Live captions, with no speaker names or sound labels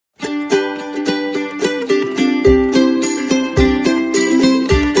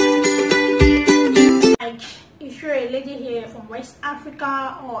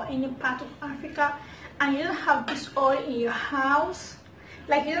Africa or any part of Africa and you don't have this oil in your house,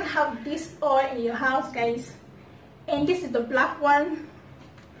 like you don't have this oil in your house, guys, and this is the black one,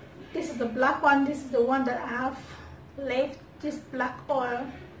 this is the black one, this is the one that I have left, this black oil,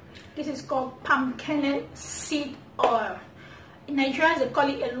 this is called palm kernel seed oil. In Nigeria they call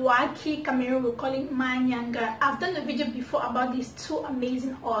it Eluaki, Cameroon we call it Manyanga. I've done a video before about these two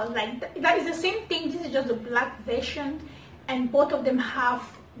amazing oils, like that is the same thing, this is just the black version, and both of them have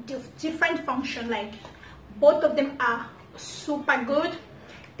different function, like both of them are super good.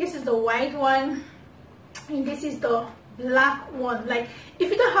 This is the white one and this is the black one. Like if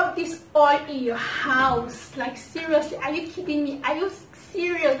you don't have this oil in your house, like seriously, are you kidding me? Are you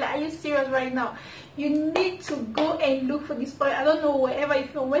serious? Like, are you serious right now? You need to go and look for this oil. I don't know, wherever,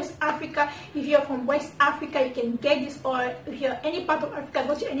 if you're West Africa, if you're from West Africa, you can get this oil. If you're any part of Africa,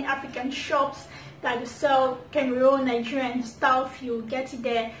 go to any African shops that sell Kernel, Nigerian stuff, you get it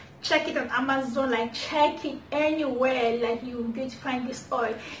there. Check it on Amazon, like check it anywhere, like you're going to find this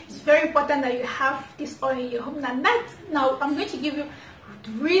oil. It's very important that you have this oil in your home. Now I'm going to give you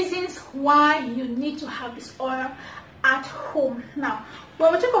reasons why you need to have this oil at home. Now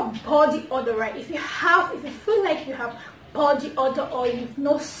when we talk of body odor, right, if you feel like you have body odor or you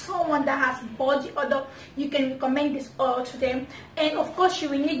know someone that has body odor, you can recommend this oil to them. And of course you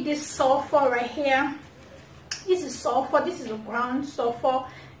will need this sulfur right here. This is sulfur, this is a ground sulfur,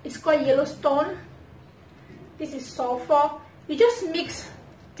 it's called Yellowstone. This is sulfur. You just mix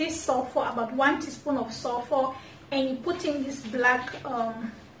this sulfur, about 1 teaspoon of sulfur, and you put in this black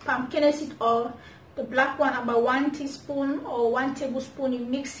palm kernel seed oil, the black one, about 1 teaspoon or 1 tablespoon. You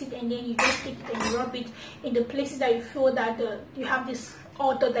mix it and then you just take it and you rub it in the places that you feel that you have this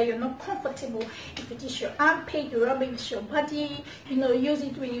odor that you're not comfortable. If it is your armpit, you rub it with your body. You know, use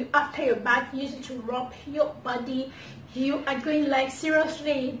it when you after your bath, use it to rub your body. You are going, like,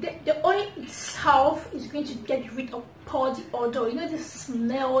 seriously, the oil itself is going to get rid of body odor. You know, this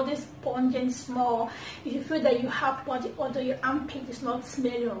smell, this pungent smell. If you feel that you have body odor, your armpit is not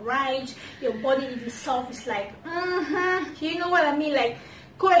smelling right, your body itself is like, you know what I mean? Like,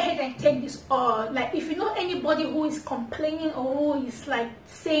 go ahead and take this oil. Like, if you know anybody who is complaining or who is like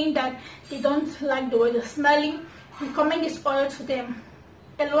saying that they don't like the way they're smelling, recommend this oil to them.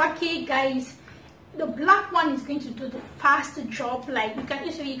 Eluaki, guys, the black one is going to do the faster job. Like you can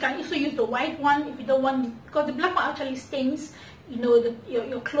also use the white one if you don't want, because the black one actually stains, you know,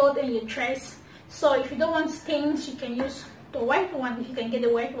 your clothes and your dress. So if you don't want stains, you can use the white one. If you can get the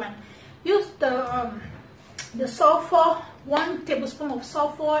white one, use the sulfur, 1 tablespoon of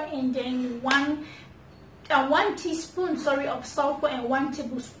sulfur, and then 1 teaspoon of sulfur and 1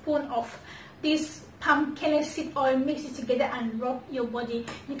 tablespoon of this palm kernel seed oil. Mix it together and rub your body.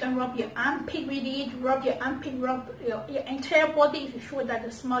 You can rub your armpit with it, rub your armpit, rub your entire body if you feel that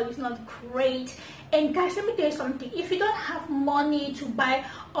the smell is not great. And guys, let me tell you something. If you don't have money to buy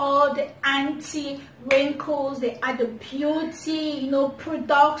all the anti-wrinkles, the other beauty, you know,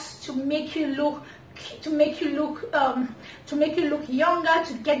 products to make you look younger,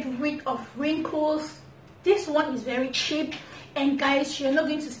 to get rid of wrinkles, this one is very cheap. And guys, you're not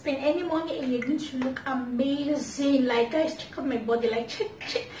going to spend any money and you're going to look amazing. Like, guys, check out my body, like check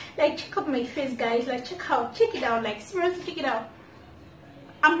out my face, guys, like check it out, like seriously, check it out.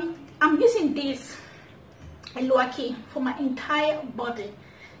 I'm using this Eluaki for my entire body.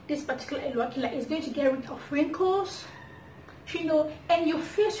 This particular Eluaki, like, is going to get rid of wrinkles, you know, and your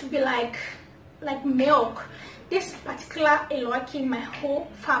face will be like milk. This particular Eluaki, my whole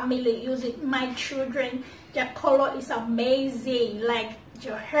family use it. My children, their color is amazing. Like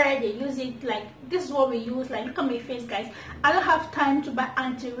your hair, they use it. Like, this is what we use. Like, look at my face, guys. I don't have time to buy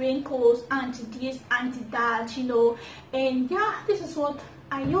anti-wrinkles, anti-this, anti-that, you know. And yeah, this is what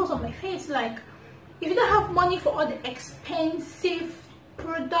I use on my face. Like, if you don't have money for all the expensive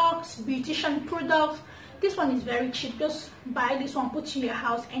products, beautician products, this one is very cheap. Just buy this one, put it in your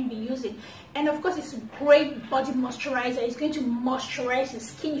house, and be using. And of course, it's a great body moisturizer. It's going to moisturize your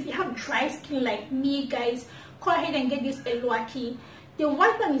skin. If you have dry skin like me, guys, go ahead and get this Eluaki. The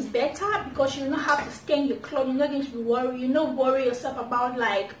white one is better because you don't have to stain your clothes. You're not going to be worried. You don't worry yourself about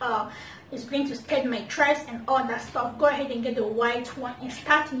like it's going to stain my dress and all that stuff. Go ahead and get the white one and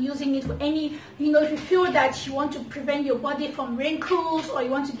start using it for any, you know, if you feel that you want to prevent your body from wrinkles, or you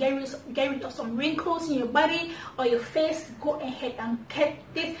want to get rid of some wrinkles in your body or your face, go ahead and get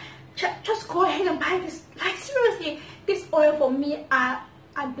this. Just go ahead and buy this. Like, seriously, this oil for me, I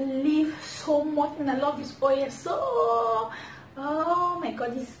believe so much, and I love this oil so. Oh my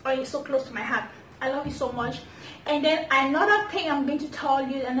god, this oil is so close to my heart. I love you so much. And then another thing I'm going to tell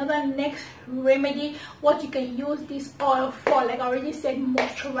you, another next remedy, what you can use this oil for, like I already said,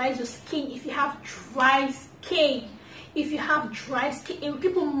 moisturize your skin. If you have dry skin, if you have dry skin, if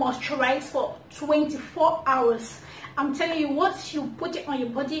people moisturize for 24 hours, I'm telling you, once you put it on your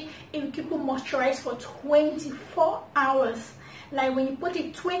body, it will keep you moisturized for 24 hours. Like when you put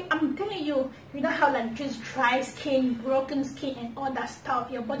it, I'm telling you, you don't have like just dry skin, broken skin, and all that stuff.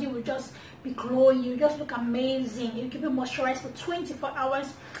 Your body will just be glowing. You just look amazing. It will keep you moisturized for 24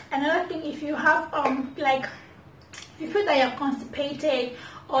 hours. Another thing, if you have like, if you feel that you're constipated,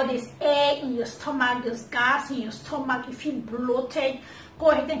 or there's air in your stomach, there's gas in your stomach, you feel bloated,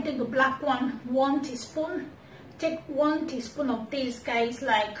 go ahead and take the black one, 1 teaspoon. Take 1 teaspoon of this, guys.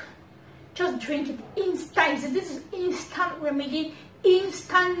 Like, just drink it instant. This is instant remedy.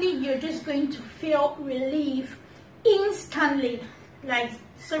 Instantly, you're just going to feel relief. Instantly, like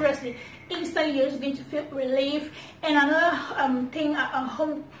seriously, instantly you're just going to feel relief. And another thing,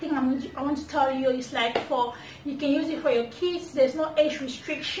 I want to tell you is like, for you can use it for your kids. There's no age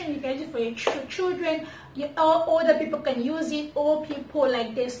restriction. You can use it for your children. Older people can use it. Old people,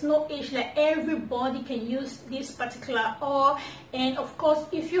 like there's no age. Like everybody can use this particular oil. And of course,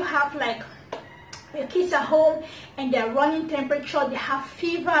 if you have like your kids at home and they're running temperature, they have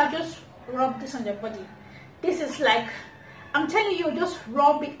fever, just rub this on their body. This is like, I'm telling you, just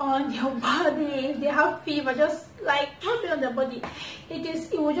rub it on your body. If they have fever, just like rub it on their body.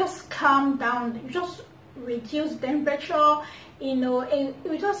 It will just calm down, just reduce temperature, you know, and it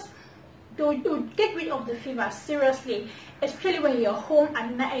will just get rid of the fever. Seriously, especially when you're home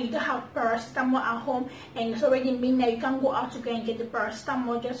at night and you don't have paracetamol at home and it's already midnight, you can't go out to go and get the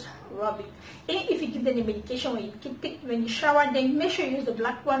paracetamol, just rub it. And if you give them the medication when you shower, then make sure you use the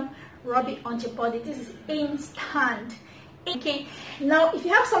black one, rub it on your body. This is instant. Okay, now if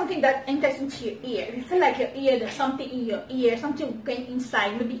you have something that enters into your ear, if you feel like your ear, there's something in your ear, something going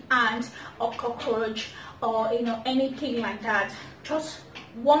inside, maybe ants or cockroach or you know, anything like that, just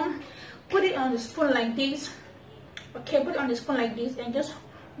put it on the spoon like this. Okay, put it on the spoon like this and just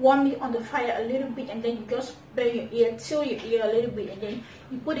warm it on the fire a little bit, and then you just burn your ear, till your ear a little bit, and then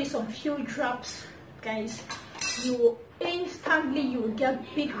you put it some few drops, guys. You will instantly get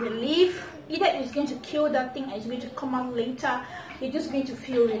big relief. Either it's going to kill that thing or it's going to come out later. You're just going to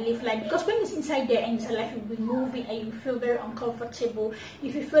feel relief, like, because when it's inside there and it's alive, you'll be moving and you feel very uncomfortable.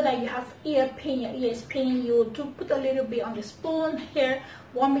 If you feel that you have ear pain, your ear is paining you, do put a little bit on the spoon here,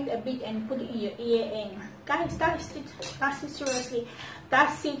 warm it a bit and put it in your ear. And guys, that's it, seriously,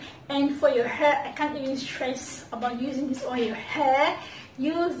 that's it. And for your hair, I can't even stress about using this on your hair.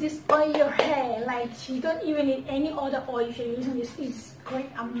 Use this on your hair, like you don't even need any other oil. If you're using this, it's great,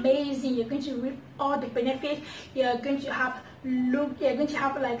 amazing. You're going to reap all the benefits. You're going to have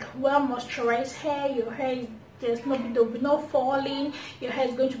like well moisturized hair. Your hair, there'll be no falling. Your hair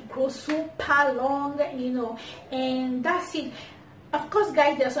is going to grow super long, you know. And that's it. Of course,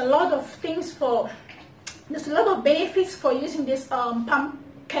 guys, there's a lot of benefits for using this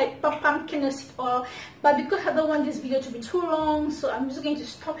pumpkin seed oil, but because I don't want this video to be too long, so I'm just going to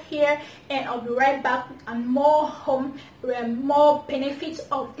stop here and I'll be right back and more benefits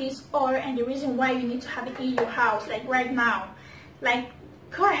of this oil and the reason why you need to have it in your house, like right now. Like,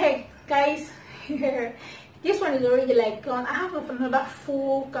 go ahead, guys. This one is already like gone. I have another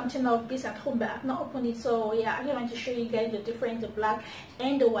full container of this at home, but I've not opened it. So yeah, I just want to show you guys the difference, the black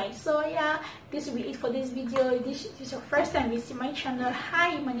and the white. So yeah, this will be it for this video. If this is your first time visiting my channel,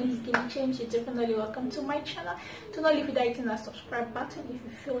 hi, my name is Gilly. You're definitely welcome to my channel. Do not leave without hitting that subscribe button if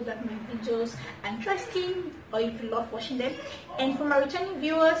you feel that my videos are interesting or if you love watching them. And for my returning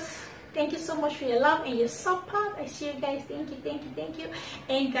viewers, thank you so much for your love and your support. I see you guys. Thank you.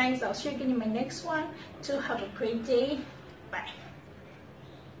 And guys, I'll see you again in my next one. To have a great day. Bye.